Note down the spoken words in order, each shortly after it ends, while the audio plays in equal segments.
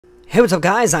Hey, what's up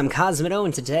guys, I'm Cosmitto,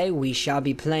 and today we shall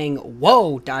be playing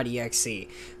Woah.exe,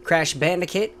 Crash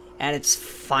Bandicoot at its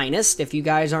finest. If you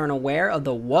guys aren't aware of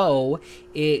the Woah,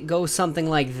 it goes something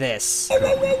like this.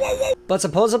 But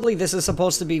supposedly this is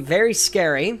supposed to be very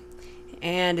scary,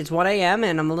 and it's 1 AM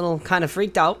and I'm a little kind of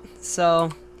freaked out, so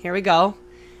here we go.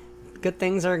 Good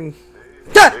things are...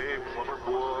 Ah!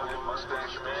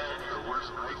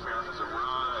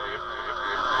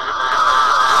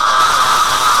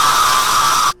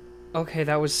 Okay,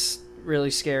 that was really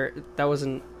scary. That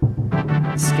wasn't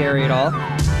scary at all.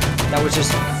 That was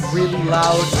just really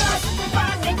loud.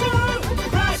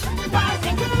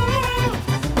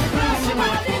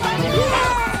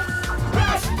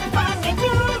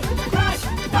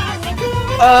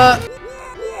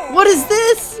 What is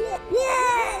this?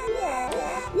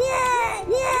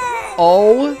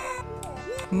 Oh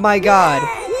my god.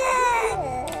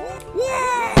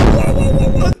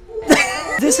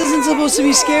 This isn't supposed to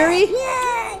be scary.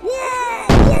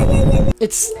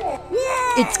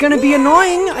 It's gonna be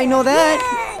annoying, I know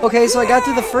that. Okay, so I got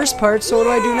through the first part, so what do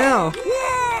I do now?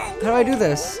 How do I do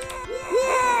this?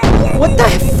 What the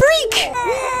freak?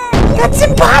 That's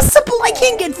impossible! I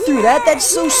can't get through that, that's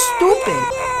so stupid.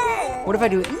 What if I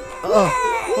do it? Oh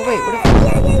wait, what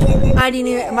if I didn't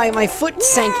even, my foot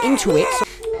sank into it. So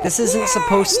this isn't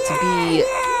supposed to be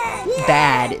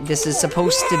bad. This is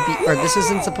supposed to be, or this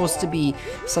isn't supposed to be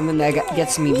something that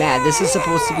gets me mad. This is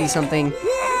supposed to be something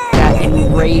that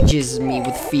enrages me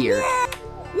with fear.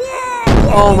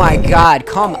 Oh my god,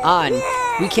 come on.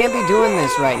 We can't be doing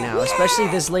this right now, especially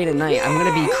this late at night. I'm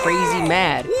gonna be crazy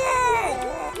mad.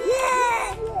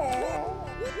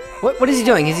 What is he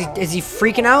doing? Is he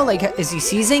freaking out? Like, is he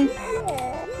seizing?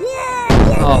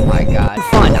 Oh my god.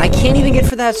 Fun. I can't even get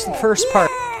for that first part.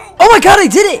 Oh my god, I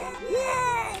did it!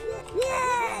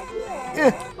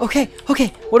 Okay,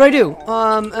 what do I do?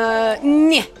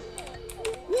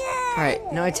 Alright,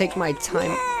 now I take my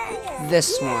time.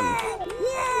 This one.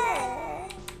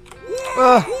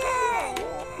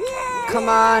 Come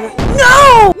on.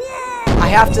 No! I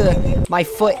have to, my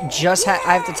foot just I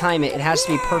have to time it. It has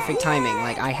to be perfect timing.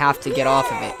 Like, I have to get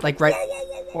off of it. Like, right,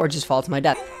 or just fall to my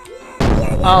death.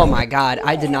 Oh my god,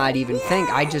 I did not even think.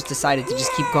 I just decided to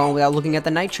just keep going without looking at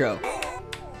the nitro.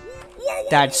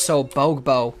 That's so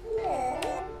bogbo.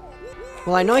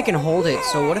 Well, I know I can hold it,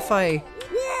 so what if I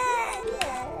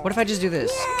just do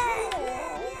this?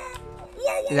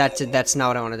 That's not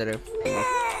what I wanted to do.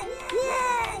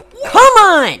 Come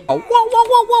on! Oh, whoa!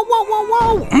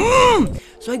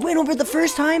 So I went over it the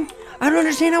first time? I don't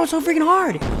understand how it's so freaking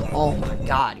hard. Oh my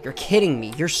god, you're kidding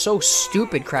me. You're so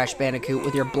stupid, Crash Bandicoot,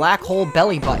 with your black hole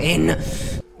belly button.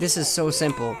 This is so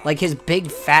simple. Like, his big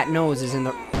fat nose is in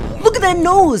the... Look at that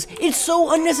nose! It's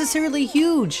so unnecessarily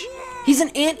huge. He's an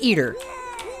anteater.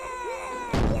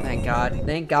 Thank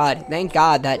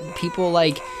God that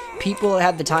people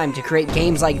had the time to create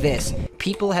games like this.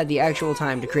 People had the actual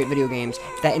time to create video games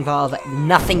that involve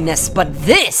nothingness but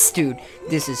this, dude.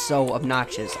 This is so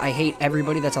obnoxious. I hate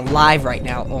everybody that's alive right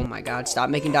now. Oh my god, stop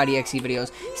making .exe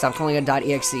videos. Stop calling it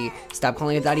 .exe. Stop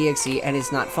calling it .exe, and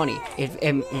it's not funny.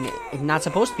 It's not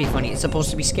supposed to be funny. It's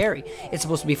supposed to be scary. It's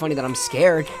supposed to be funny that I'm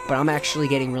scared, but I'm actually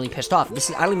getting really pissed off. I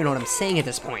don't even know what I'm saying at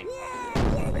this point.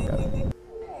 Oh my god.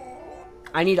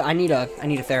 I need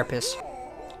a therapist.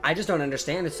 I just don't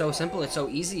understand. It's so simple. It's so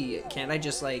easy. Can't I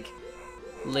just, like,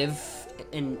 live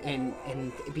and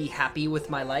be happy with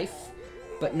my life?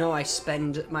 But no, I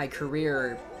spend my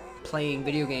career playing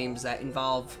video games that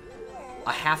involve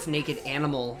a half-naked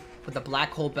animal with a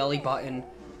black hole belly button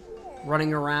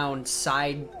running around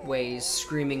sideways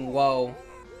screaming whoa.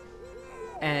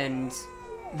 And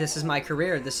this is my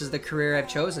career. This is the career I've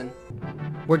chosen.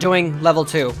 We're doing level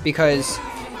 2 because...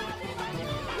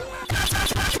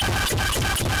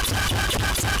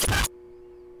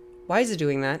 Why is it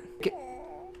doing that?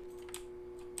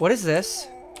 What is this?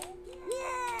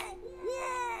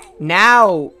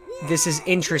 Now, this is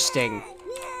interesting.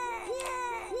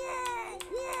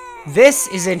 This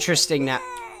is interesting now.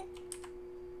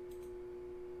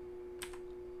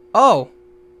 Oh.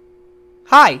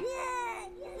 Hi.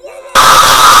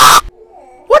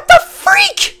 What the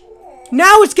freak?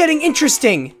 Now it's getting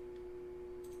interesting.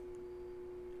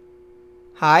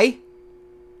 Hi.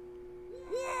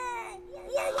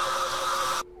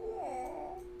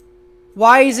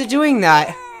 Why is it doing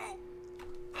that?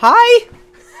 Hi?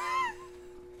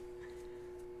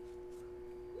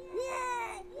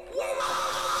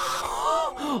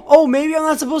 Oh, maybe I'm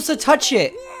not supposed to touch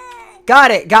it. Got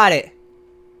it.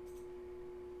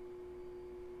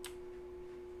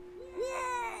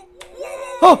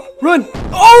 Oh, run!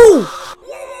 Oh!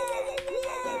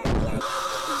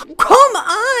 Come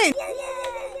on!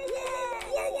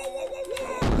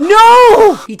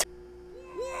 No!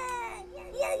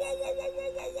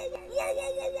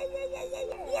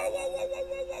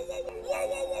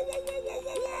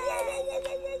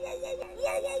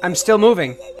 I'm still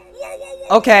moving.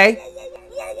 Okay.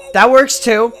 That works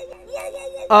too.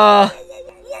 What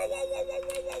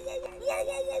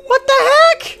the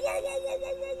heck?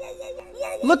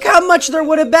 Look how much there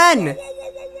would have been.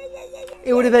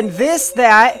 It would have been this,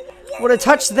 that, would have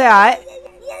touched that,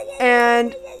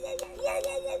 and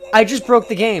I just broke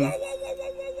the game.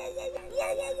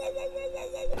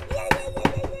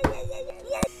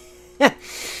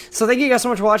 So thank you guys so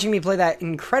much for watching me play that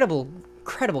incredible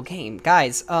game.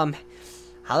 Guys,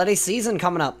 holiday season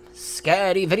coming up.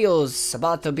 Scary videos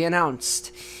about to be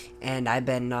announced. And I've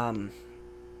been,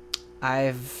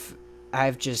 I've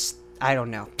just, I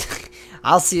don't know.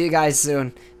 I'll see you guys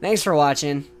soon. Thanks for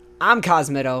watching. I'm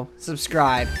Cosmitto.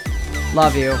 Subscribe.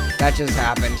 Love you. That just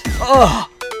happened. Ugh.